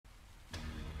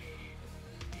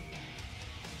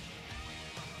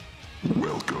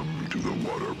Welcome to the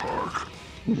water park,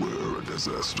 where a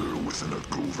disaster within a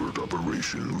covert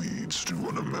operation leads to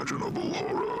unimaginable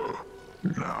horror.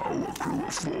 Now a crew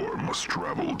of 4 must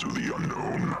travel to the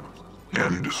unknown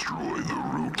and destroy the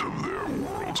root of their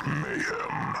world's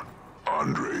mayhem.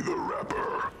 Andre the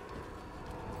Rapper,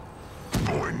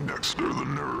 Poindexter the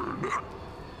Nerd,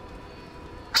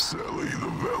 Sally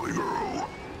the Valley Girl,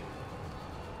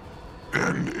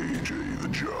 and AJ the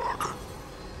Jock.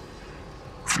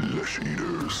 Flesh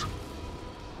Eaters,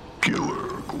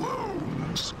 Killer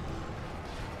Clowns,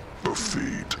 a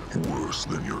fate worse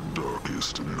than your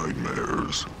darkest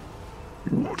nightmares.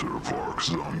 Waterpark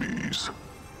zombies,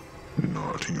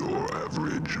 not your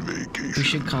average vacation. We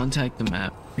should contact the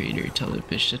map creator, tell the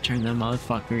bitch to turn that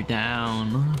motherfucker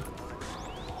down.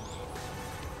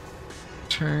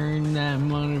 Turn that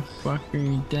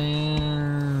motherfucker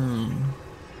down.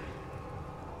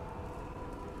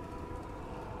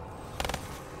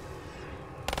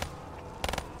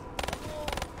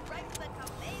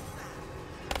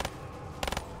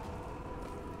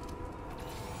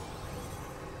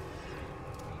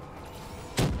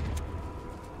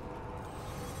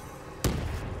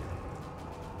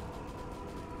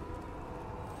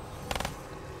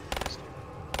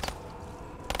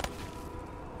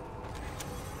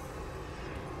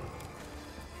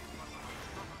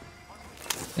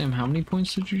 Damn, how many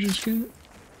points did you just get?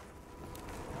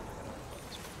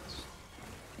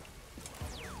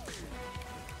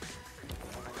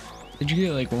 Did you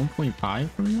get like 1.5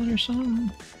 from that or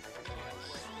something?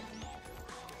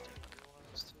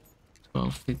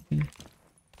 1250.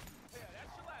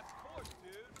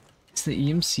 Is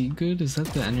the EMC good? Is that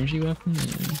the energy weapon?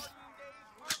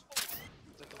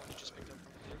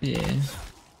 Yeah. Yeah.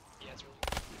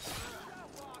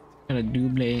 Got a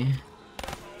double.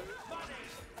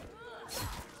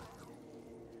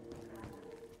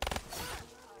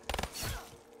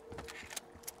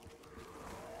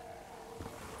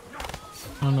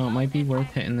 I don't know, it might be worth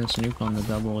hitting this nuke on the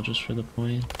double just for the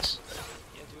points.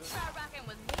 Try rocking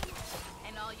with me,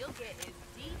 and all you'll get is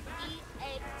DEESR.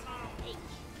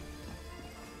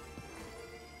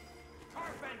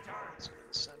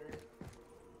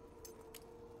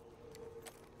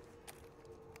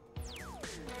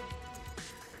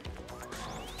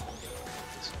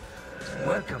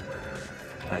 Welcome.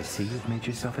 I see you've made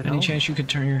yourself at Any home. chance you could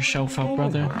turn your shelf up,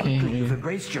 brother? Okay. You've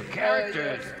embraced your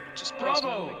characters. Just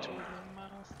Bravo.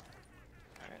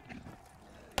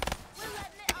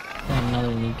 Got another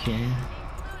nuke here.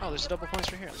 Oh, there's a double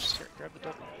points right here. Let's just grab the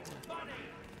double.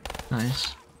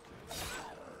 Nice.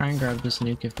 Try and grab this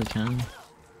nuke if we can.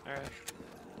 Alright.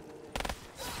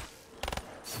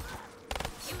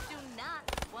 You do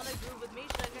not want to groove with me,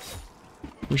 sugar.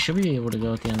 We should be able to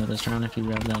go at the end of this round if you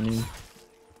grab that nuke.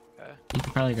 Okay. You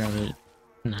can probably grab it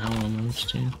now almost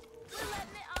too. We're letting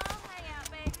it all hang out,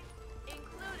 baby,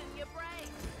 including your brain.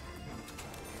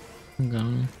 I'm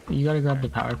going. You gotta grab the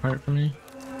power part for me.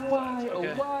 Why, Okay.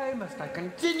 oh why must I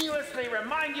continuously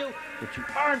remind you that you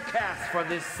aren't cast for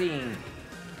this scene?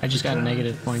 I just got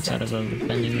negative points out of a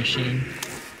vending machine.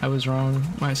 I was wrong.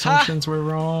 My assumptions were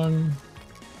wrong.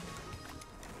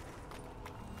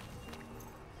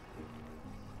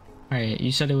 Alright,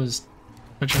 you said it was...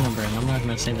 Put your number in. I'm not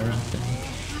gonna say the wrong thing.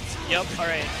 Yep,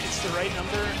 alright. It's the right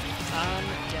number on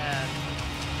Dad.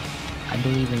 I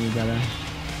believe in you, brother.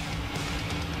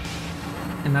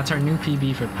 And that's our new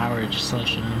PB for power, just to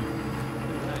let you know.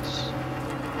 Nice.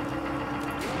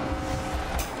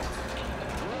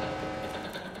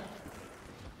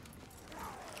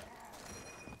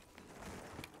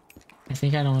 I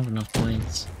think I don't have enough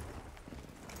points.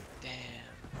 Damn.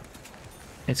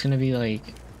 It's gonna be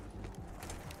like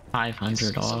 500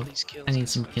 Some of off. these kills, I need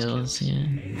some some of these kills, yeah.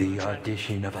 The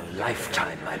audition of a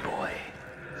lifetime, my boy.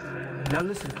 Now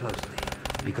listen closely,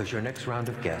 because your next round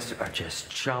of guests are just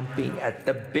chomping at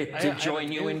the bit to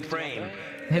join you in frame.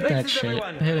 Hit that Places, shit.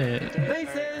 everyone. Hit it.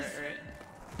 Places!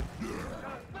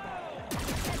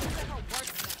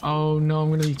 Oh no, I'm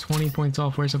gonna be 20 points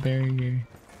off. Where's the barrier?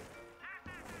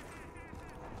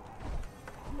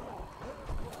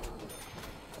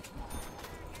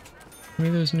 Give me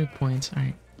those nuke points.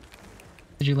 Alright.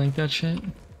 Did you link that shit?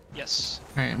 Yes.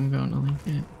 Alright, I'm going to link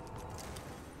it.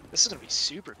 This is gonna be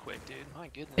super quick, dude. My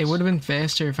goodness. It would have been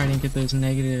faster if I didn't get those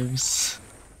negatives.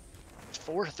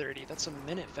 4:30. That's a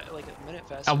minute, like a minute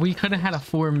faster. We could have had a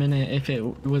 4-minute if it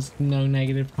was no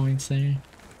negative points there.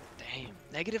 Damn.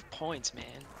 Negative points, man.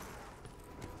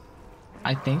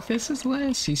 I think this is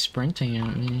less. He's sprinting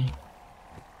at me.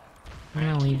 I'm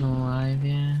gonna leave him alive,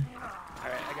 yeah.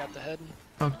 Alright, I got the head.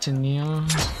 Fuck to Neon.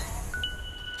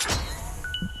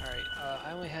 Alright,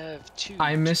 I only have 2.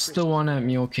 I missed the one at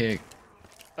Mule Kick.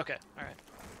 Okay, alright.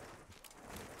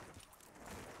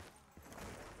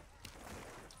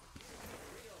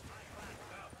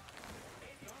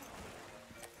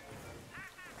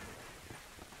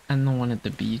 And the one at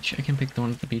the beach. I can pick the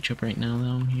one at the beach up right now though.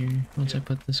 I'm here. Once I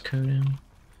put this code in. And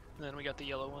then we got the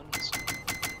yellow ones.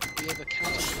 We have a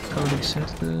counting. Code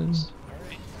accepted.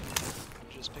 Alright.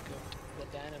 Just pick up the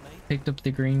dynamite. Picked up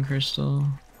the green crystal.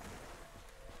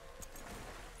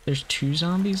 There's 2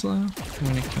 zombies left. I'm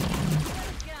gonna kill one.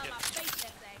 Get on my face,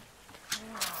 that thing.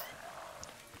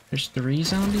 There's 3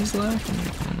 zombies left. I'm gonna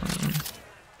kill one.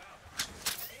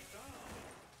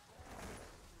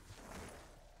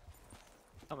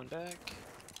 Coming back.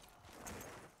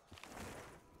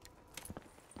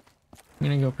 I'm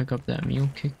gonna go pick up that mule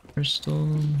kick crystal.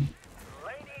 Ladies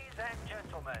and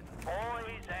gentlemen,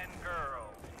 boys and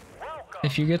girls, welcome.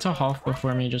 If you get to Hoff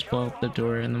before me, just blow up the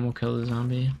door and then we'll kill the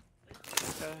zombie.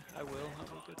 Okay, I will.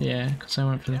 Good. Yeah, because I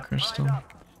went for the crystal.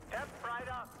 Step right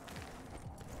up.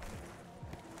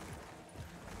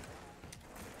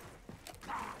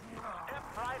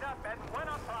 Step right up and win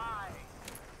a prize.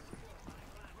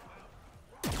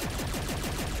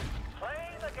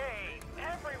 Play the game.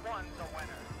 Everyone's a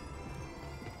winner.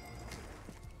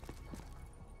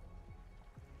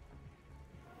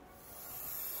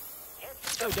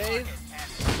 Let's go, Dave.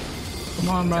 Come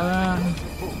on, brother.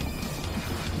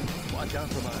 Watch out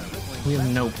for my rippling. We have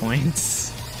no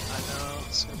points. I know,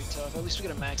 it's gonna be tough. At least we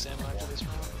get a max ammo after this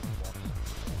round.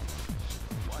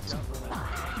 Watch out for my.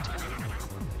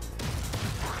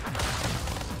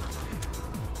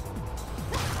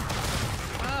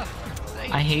 Ah,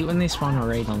 dang. I hate when they spawn a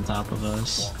raid on top of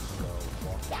us.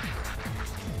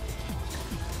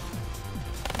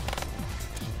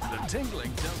 The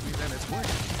tingling tells me that it's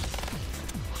working.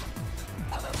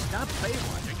 Stop fade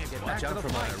watching and get back to the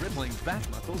fight. My rippling back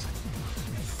muscles.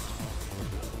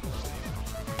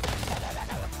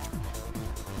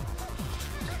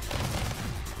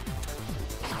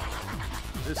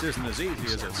 This isn't as easy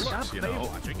as it looks, you know.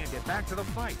 Watching and get back to the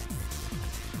fight.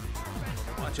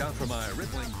 Watch out for my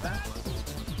rippling back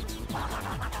muscles.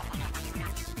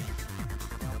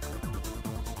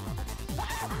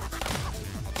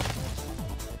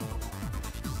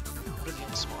 What are they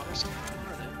in spawn or something?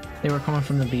 Or are They were coming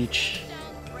from the beach.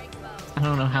 I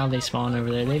don't know how they spawn over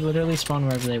there. They literally spawn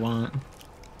wherever they want.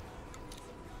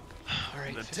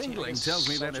 Alright, The 15, tingling I guess tells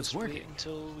me I'll that it's just wait working.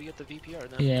 until we get the VPR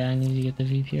then. Yeah, I need to get the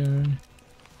VPR.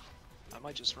 I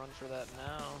might just run for that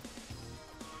now.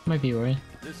 Might be worth.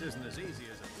 This isn't as easy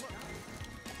as it looks.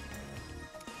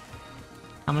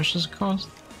 How much does it cost?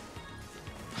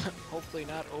 Hopefully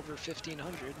not over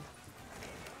 1,500.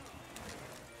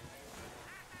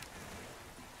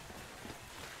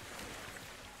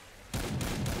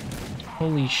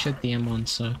 Holy shit, the M1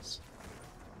 sucks.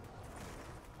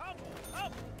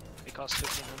 It costs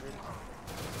 1,500.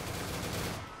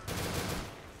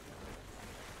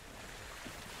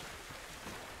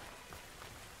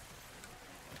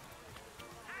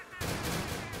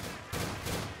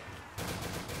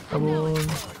 Come on.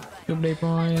 Good day,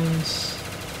 boys.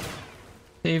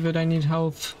 David, I need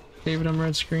health. David, I'm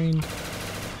red screen.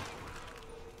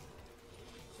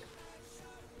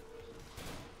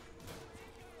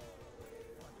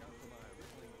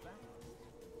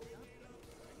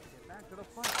 Back to the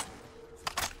fight.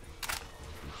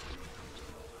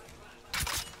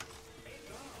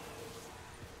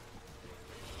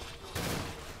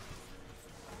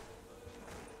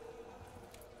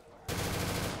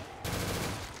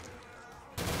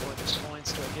 Boy, there's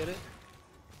points. Do I get it?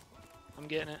 I'm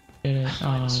getting it. Get it?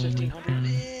 Minus Oh, 1,500. man.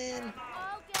 Man.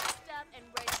 All gassed up and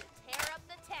ready to tear up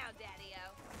the town, Daddy-O.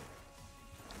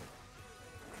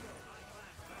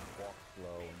 Walk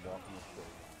slow and walk in the straight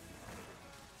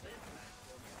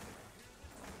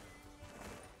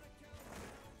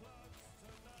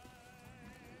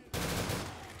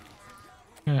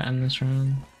line. Gotta end this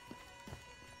round.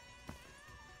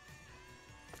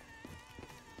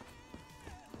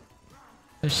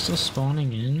 They're still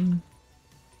spawning in?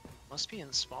 Must be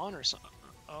in spawn or something.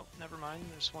 Oh, never mind.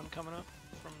 There's one coming up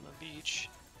from the beach.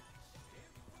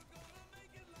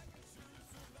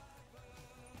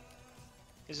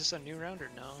 Is this a new round or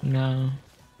no? No.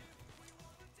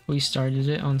 We started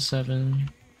it on 7.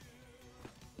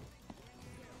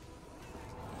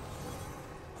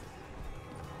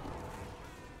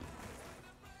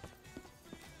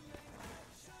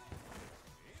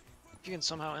 If you can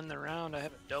somehow end the round, I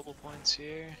have double points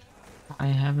here. I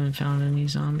haven't found any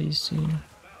zombies too.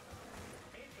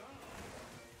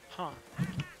 Huh.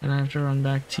 And I have to run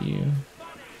back to you.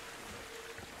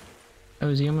 Oh,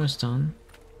 is he almost done?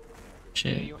 Yeah,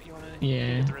 Shit. you wanna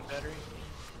Yeah. get the red battery?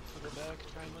 Flip her back,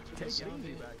 try and look for Take the it zombie.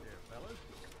 easy back there, fellas.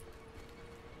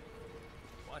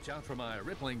 Watch out for my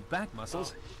rippling back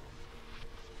muscles.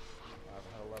 I've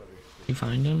had a lot of experience. You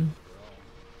find him?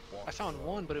 I found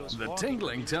one, but it was The walking.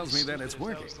 tingling tells me that it's That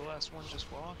working. was the last one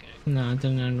just walking. No, it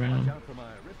didn't end Watch round. out for my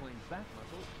rippling back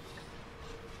muscles.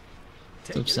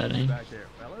 It's upsetting. Back there,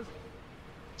 fellas.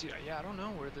 Dude, yeah, I don't know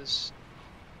where this...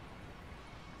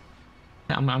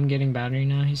 I'm getting battery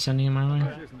now. He's sending him my way.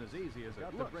 Okay. This isn't as easy as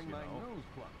it looks, you know.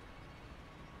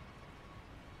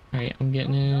 Alright, I'm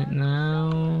getting it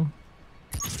now.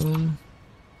 Boom.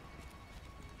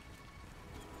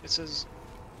 It says...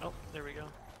 Oh, there we go.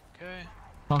 Okay.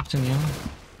 Talk to me.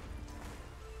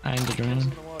 I ended Goes in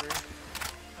round. the water.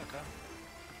 Okay.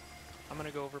 I'm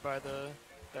gonna go over by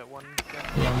that one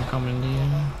guy. Yeah, I'm coming to you.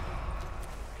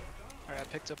 Alright, I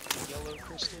picked up the yellow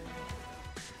crystal.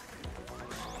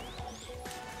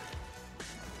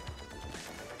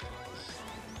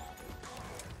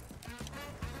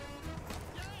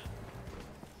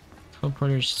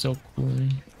 Teleporter's so cool.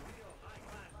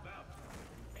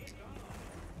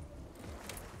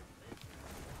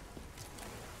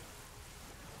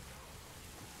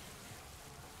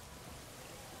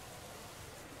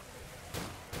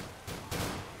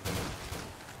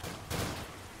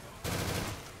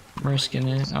 I'm risking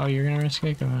it. Oh, you're gonna risk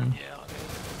it? Go on. Yeah, I'll do it.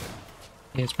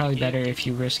 Yeah, it's probably better if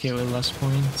you risk it with less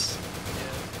points.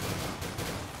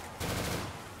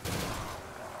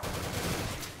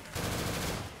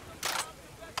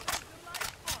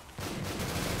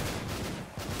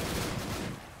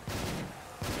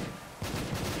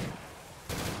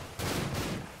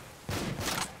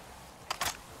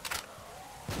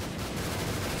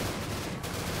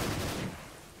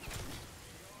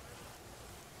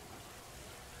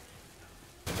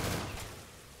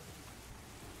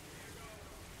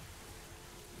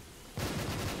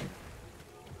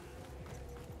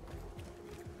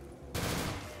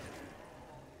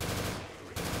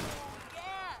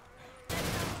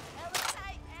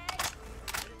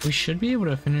 We should be able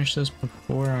to finish this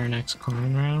before our next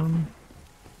clown round.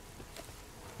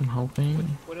 I'm hoping.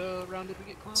 What round did we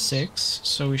get clowns? 6,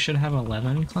 so we should have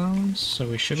 11 clowns, so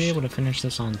we should be able to finish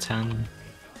this on 10.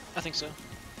 I think so.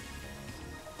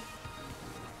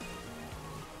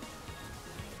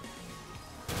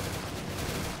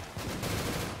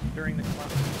 During the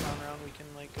clown round, we can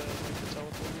like the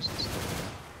teleporters and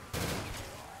stuff.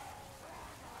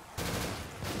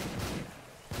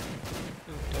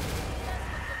 Ooh, double.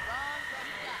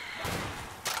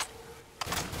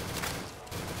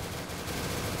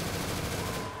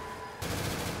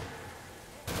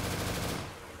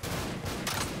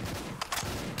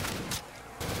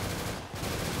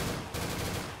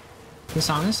 This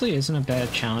honestly isn't a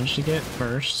bad challenge to get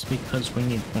first because we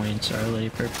need points early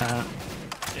for Pat.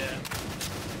 Yeah.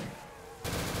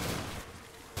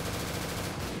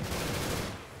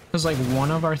 Because like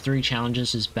one of our 3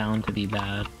 challenges is bound to be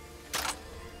bad.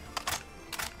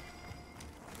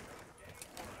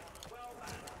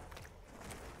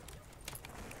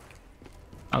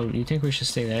 Oh, you think we should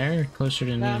stay there or closer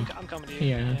to Nah, me? I'm coming to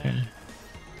you. Yeah, okay.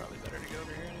 Probably better to go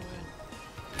over here anyway.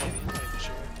 Maybe, I'm not even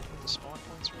sure what the spawn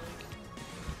points were like.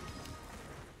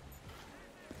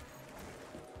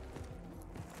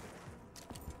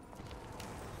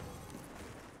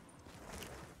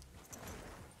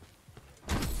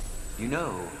 You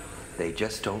know, they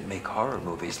just don't make horror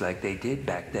movies like they did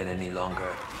back then any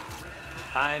longer.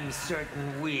 I'm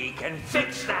certain we can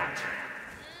fix that!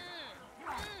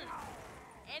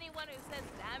 Anyone who says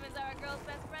diamonds are a girl's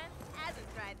best friend hasn't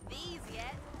tried these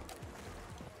yet.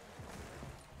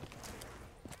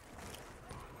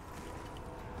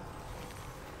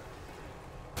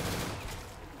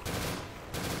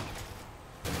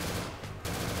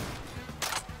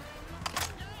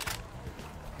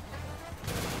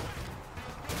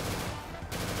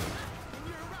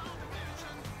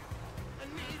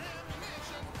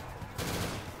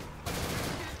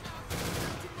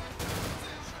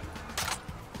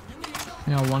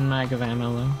 I got 1 mag of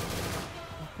ammo though.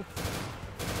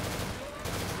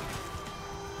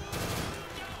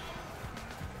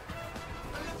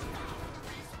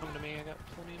 Come to me, I got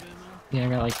plenty of ammo. Yeah, I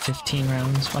got like 15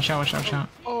 rounds. Watch out, watch out, watch out.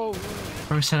 Oh,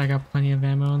 Bro said I got plenty of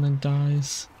ammo and then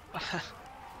dies. I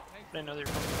didn't know they were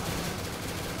coming.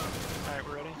 Alright,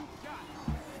 we're ready.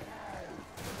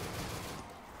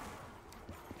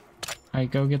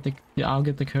 Alright, go get the... I'll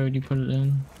get the code, you put it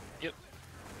in. Yep.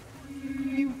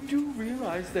 You do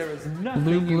realize there is nothing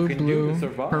Blue, you blue, can do blue, to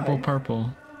survive. purple, purple.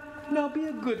 Now be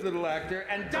a good little actor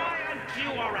and die on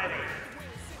cue already!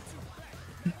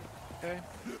 Okay.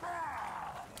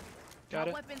 Got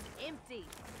My it. weapon's empty.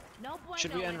 No bueno,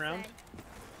 Should we end I round? said.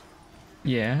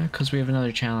 Yeah, because we have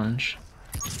another challenge.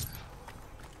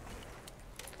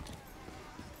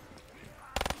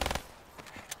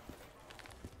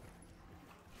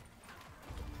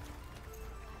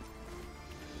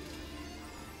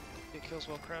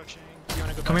 crouching. Do you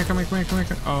wanna go Come here, back? come here, come here, come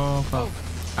here. Oh, fuck.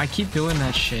 I keep doing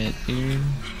that shit, dude.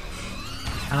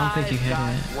 I don't think you hit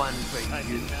got it. one for I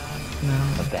you. did not. No.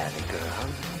 A bad girl,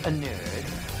 a nerd,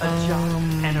 a jock,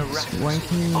 and a rat. when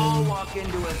can All you... walk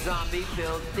into a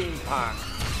zombie-filled theme park.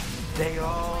 They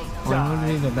all When would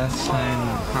be die the best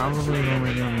time? Probably when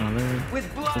we're doing another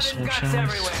with blood assault and guts chest.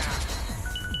 everywhere.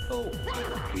 Oh,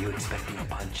 were you expecting a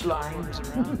punchline?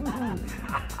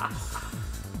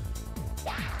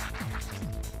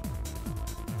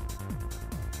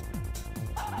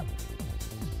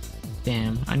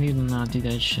 Damn, I need to not do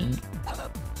that shit. I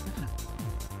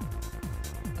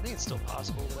think it's still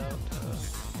possible without.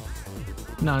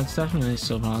 No, it's definitely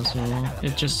still possible.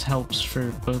 It just helps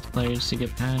for both players to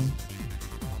get packed.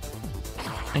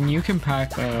 And you can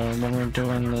pack when we're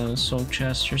doing the soul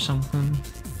chest or something.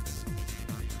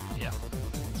 Yeah.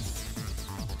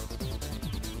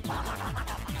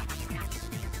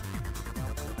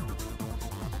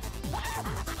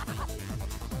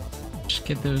 Just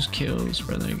get those kills,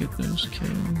 brother. Get those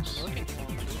kills.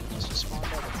 Let's just spawn by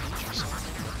the beach or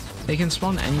something. They can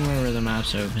spawn anywhere where the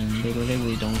map's open. They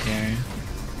literally don't care.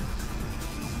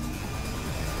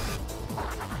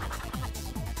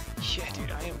 Yeah,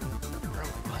 dude, I am. Bro,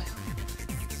 what?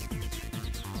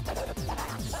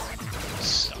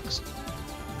 Sucks.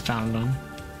 Found them.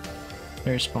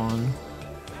 They're spawn.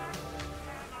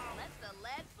 Let the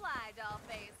lead fly,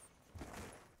 dollface.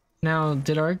 Now,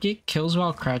 did our get kills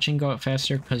while crouching go up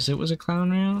faster because it was a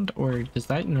clown round, or does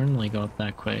that normally go up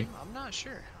that quick? I'm not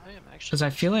sure. I am actually. Because I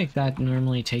feel like that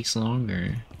normally takes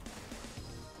longer.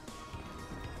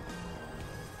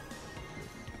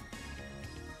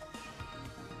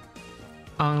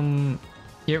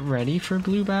 Get ready for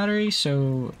blue battery.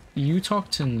 So you talk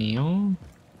to Neil,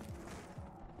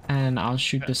 and I'll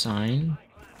shoot the sign.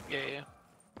 Yeah, yeah.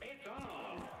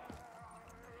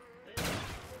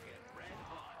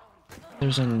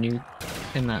 There's a nuke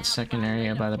in that second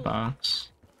area by the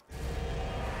box.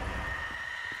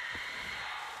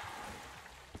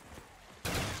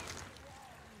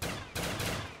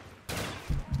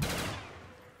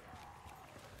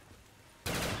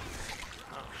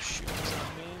 Oh shoot, it's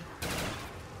on me.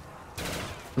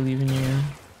 Believe in you.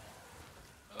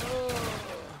 Oh.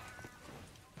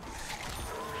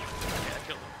 Yeah, I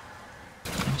killed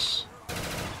him. Nice.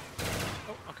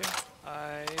 Oh, okay.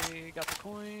 I got the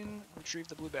coin. Retrieve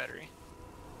the blue battery.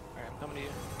 Alright, I'm coming to you.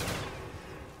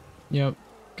 Yep.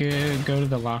 Good. Go to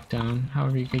the lockdown.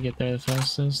 However you could get there the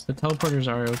fastest. The teleporters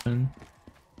are open.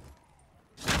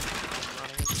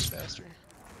 Running just faster.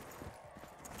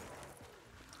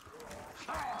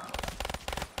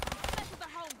 Mess with the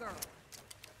homegirl.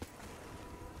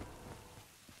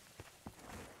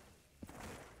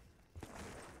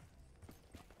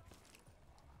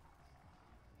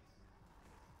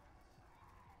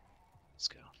 Let's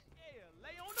go. Yeah,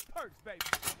 lay on the perks, baby.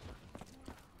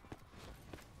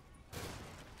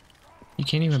 You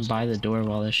can't even buy the door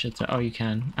while this shit's... Oh, you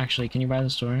can. Actually, can you buy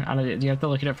this door? I don't... You have to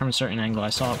look at it from a certain angle.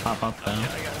 I saw it pop up, though. Yeah,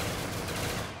 I got it.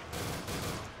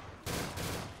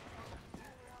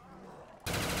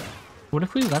 What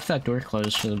if we left that door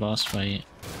closed for the boss fight?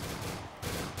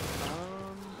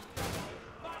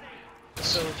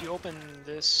 So if you open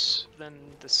this, then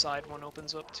the side one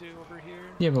opens up too over here.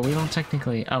 Yeah, but we don't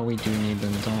technically... Oh, we do need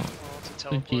them, don't... Well, it's a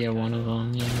teleport. Yeah, one of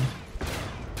them, yeah.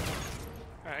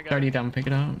 Alright, I got Already it. down, pick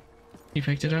it up. You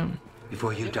picked it up?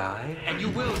 Before you die, and you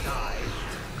will die,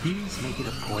 please make it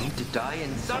a point to die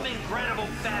in some incredible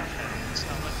fashion. It's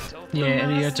not like the teleport. Yeah,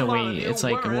 and you have to Last wait. It's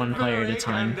like you a one were player at a very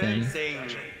time thing.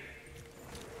 convincing.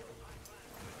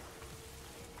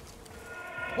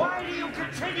 Why do you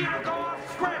continue to go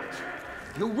off script?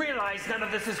 You realize none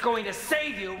of this is going to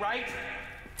save you, right?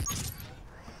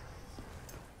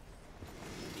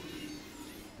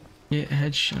 Get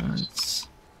headshots.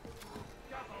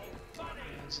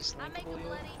 Is this I make linkable the yet?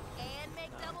 bloody and make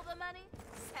double the money.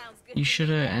 Sounds good. You to should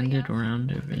me, have Daddy, ended huh?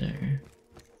 round over there.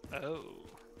 Oh,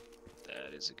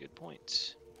 that is a good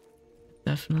point.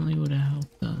 Definitely would have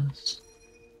helped us.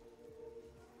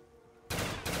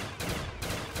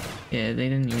 Yeah, they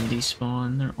didn't even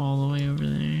despawn. They're all the way over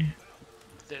there.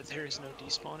 There is no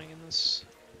despawning in this.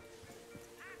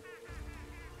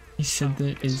 He said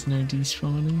there is no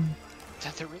despawning.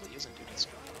 There really isn't no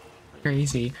despawning.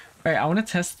 Crazy. Alright, I want to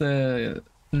test the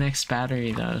next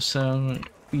battery though. So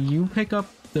you pick up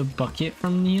the bucket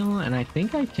from Neil, and I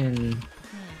think I can...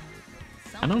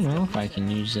 I don't know if I can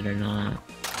use it or not.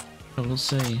 But we'll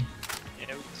see. Yeah,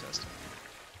 we can test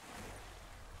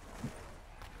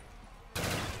it.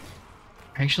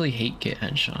 I actually hate get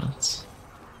headshots.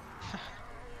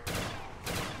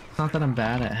 It's not that I'm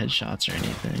bad at headshots or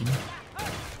anything.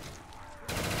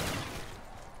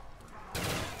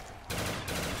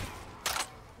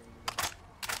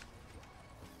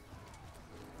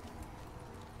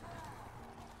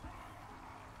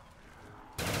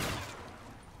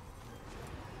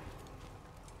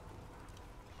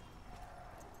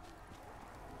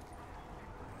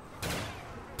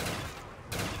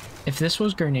 If this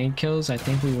was grenade kills, I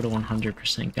think we would have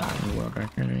 100% gotten the world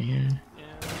record right here. Yeah.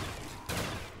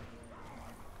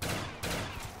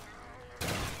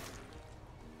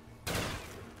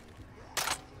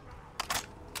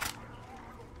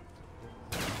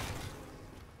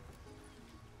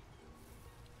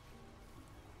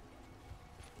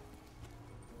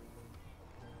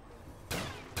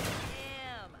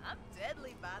 Damn, I'm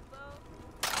deadly, Bato.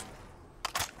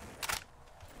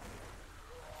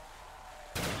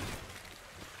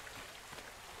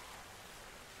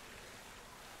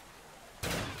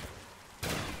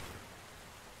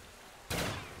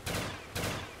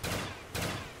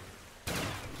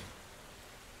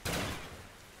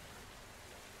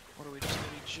 What are we just gonna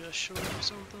be just short or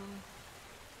something?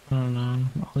 I don't know.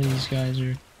 All these guys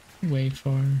are way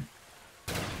far.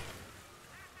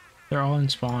 They're all in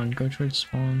spawn. Go towards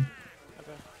spawn.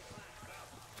 Okay.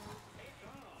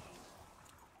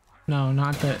 No,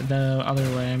 not the other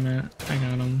way. I meant I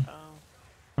got them Oh.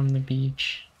 from the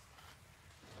beach.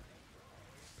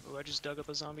 Oh, I just dug up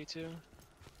a zombie too.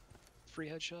 Free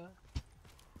headshot.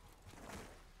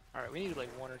 Alright, we need like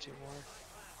one or two more.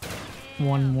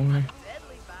 One more.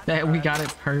 Deadly, Bato. That we got it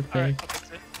Alright, perfect. I'll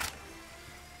fix it.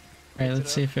 Alright,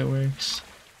 let's see if it works.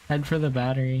 Head for the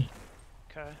battery.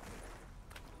 Okay.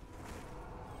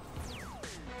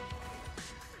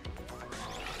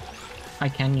 I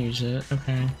can use it.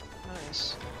 Okay.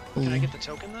 Nice. Can I Ooh. get the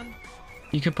token then?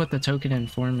 You could put the token in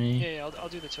for me. Yeah, I'll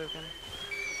do the token.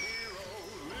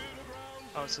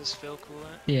 Oh, it says fill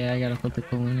coolant. Yeah, I gotta put the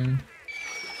coolant in.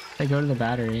 Hey, go to the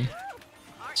battery.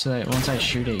 So that once I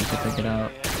shoot it, you can pick it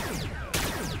up.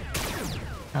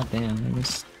 God damn, it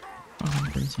was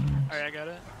 13 hours. Alright, I got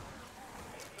it.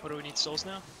 What do we need, souls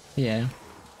now? Yeah.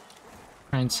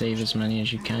 Try and save as many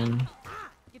as you can.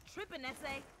 You're tripping,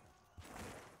 SA.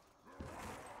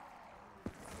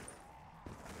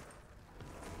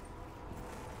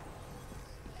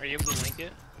 Are you able to link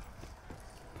it?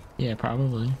 Yeah,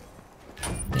 probably.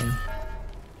 Yeah.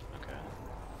 Okay.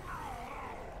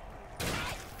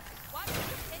 Watch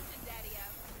your attention, Daddy-o.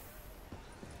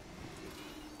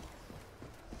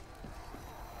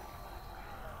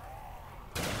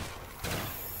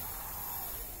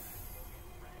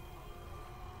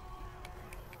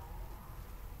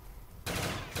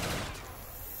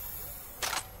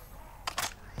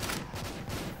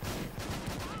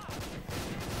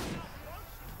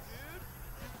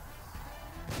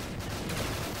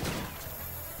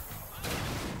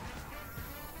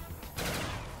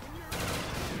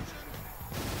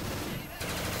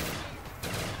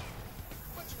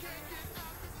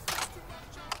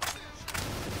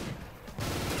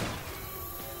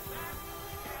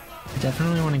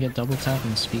 Definitely want to get double tap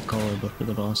and speed caller before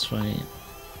the boss fight.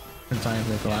 If I have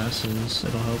the glasses,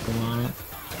 it'll help a lot.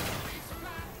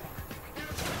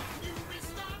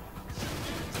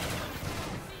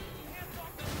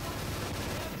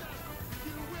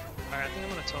 Alright, I think I'm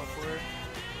gonna teleport.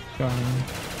 Go ahead.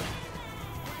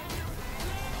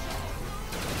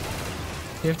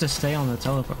 You have to stay on the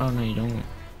teleport. Oh no, you don't.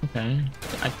 Okay.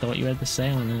 I thought you had to stay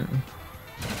on it.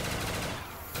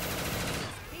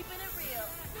 Keeping it real.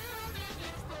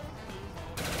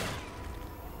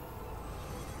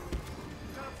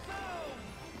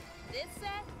 This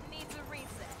set needs a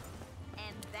reset.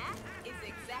 And that is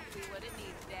exactly what it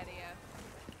needs, Daddy-o.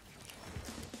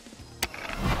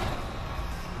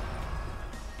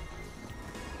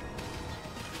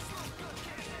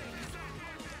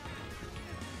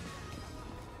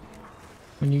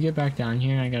 When you get back down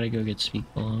here, I gotta go get speed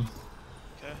caller.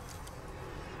 Okay.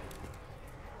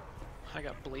 I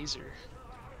got Blazer.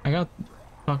 I got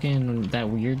fucking that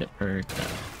weird perk.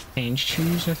 Change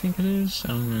choose, I think it is. I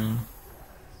don't know.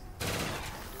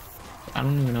 I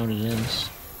don't even know what it is.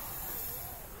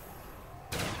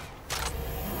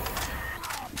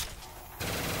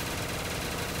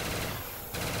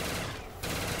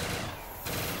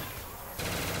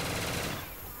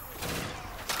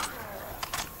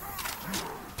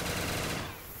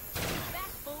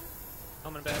 Back, fool.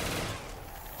 Coming back.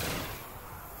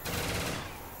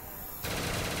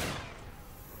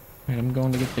 Alright, I'm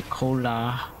going to get the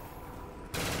cola.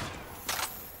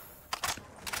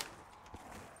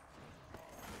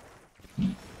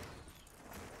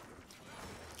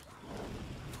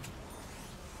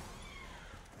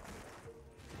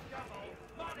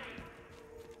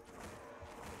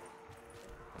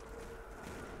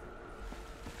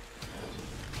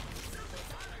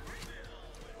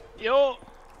 Yo!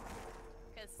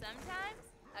 Cause sometimes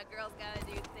a girl's gotta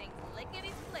do things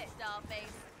lickety-split, doll face.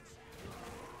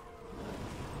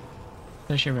 Is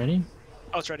that shit ready?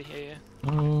 Oh, it's ready. Yeah, yeah.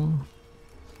 Oh.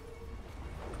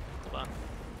 Hold on.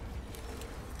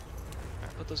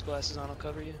 Alright, Put those glasses on, I'll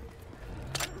cover you.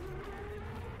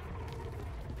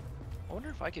 I wonder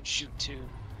if I could shoot too.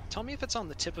 Tell me if it's on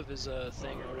the tip of his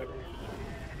thing or whatever.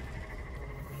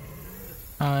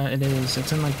 It is.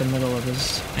 It's in like the middle of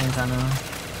his antenna. My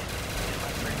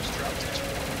frames dropped to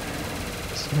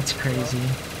 20. That's crazy.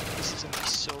 This is gonna be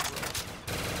so rough.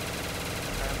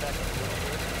 Alright, I'm back up a little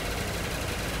bit.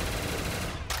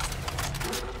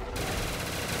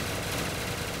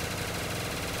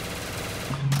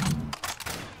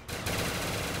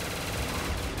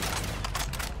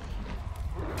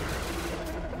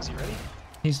 Is he ready?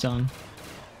 He's done.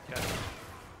 Okay.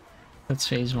 That's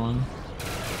phase 1. I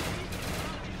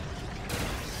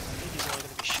think he's only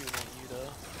gonna be shooting at you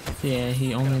though. Yeah,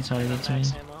 he only targets me.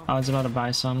 Max ammo. I was about to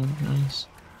buy some. Nice.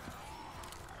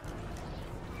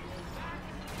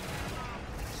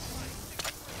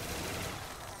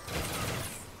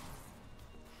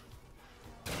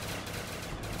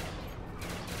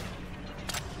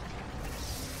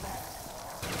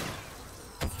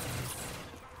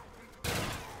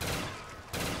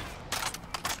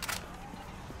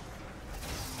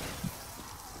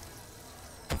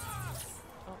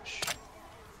 Oh shit.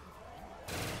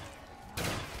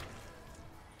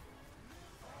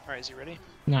 Alright, is he ready?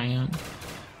 Not yet.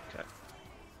 Okay.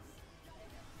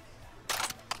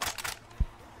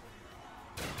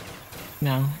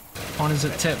 No. On his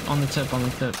tip. On the tip. On the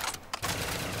tip. Did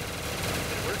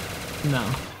it work? No.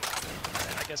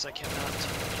 Alright, I guess I cannot.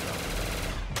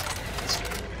 Let's do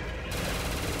it.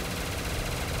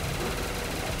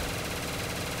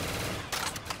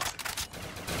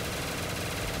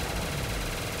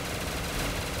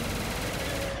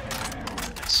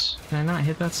 Nice. Can I not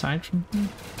hit that side from him?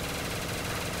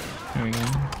 There we go.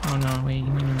 Oh no, wait, you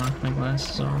need to knock my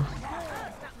glasses off.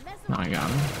 No, I got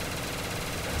him.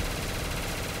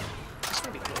 It's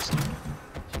gonna be close. Are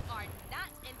not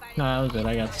invited. No, that was good.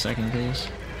 I got the second piece.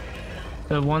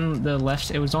 The one, the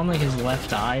left, it was on like his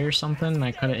left eye or something, and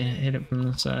I couldn't hit it from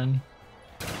the side.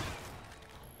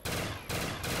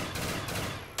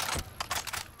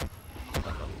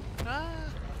 Ah.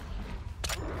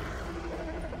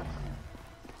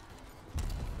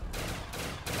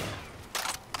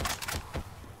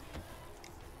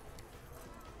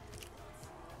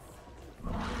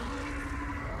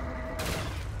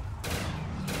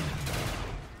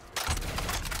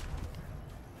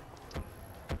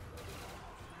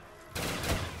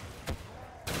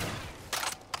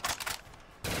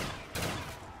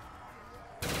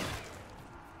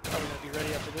 Probably gonna be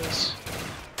ready after this.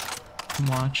 I'm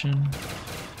watching.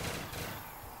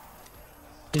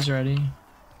 He's ready.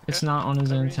 It's Okay. not on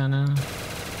his Ready? antenna.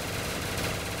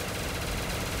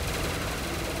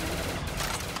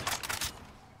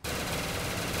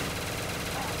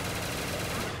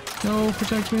 No,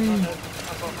 protect me! I'm dead. I'm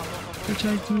full.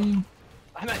 Protect me!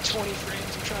 I'm at 20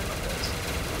 frames. I'm trying my best.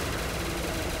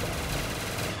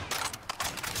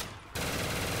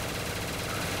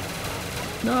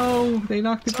 No! They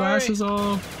knocked the Sorry. glasses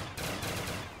off!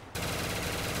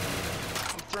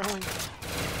 I'm throwing.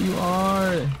 You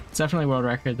are! It's definitely world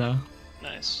record though.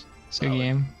 Nice. Good Solid.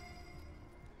 game.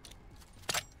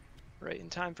 Right in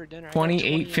time for dinner. I got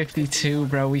 28.52,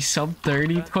 bro. We sub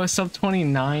 30, sub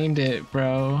 29'd it,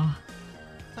 bro.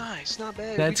 Nice, not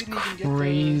bad. That's we didn't even get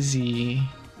crazy.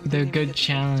 we The didn't even good get the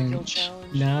challenge.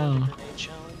 challenge. No. The grenade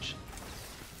challenge.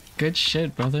 Good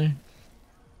shit, brother.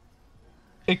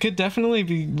 It could definitely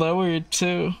be lowered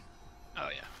too. Oh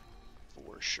yeah,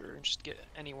 for sure. Just get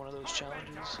any one of those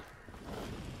challenges.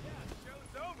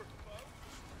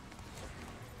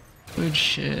 Good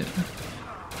shit.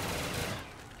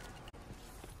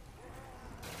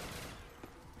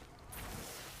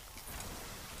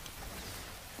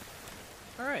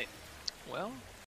 All right. Well,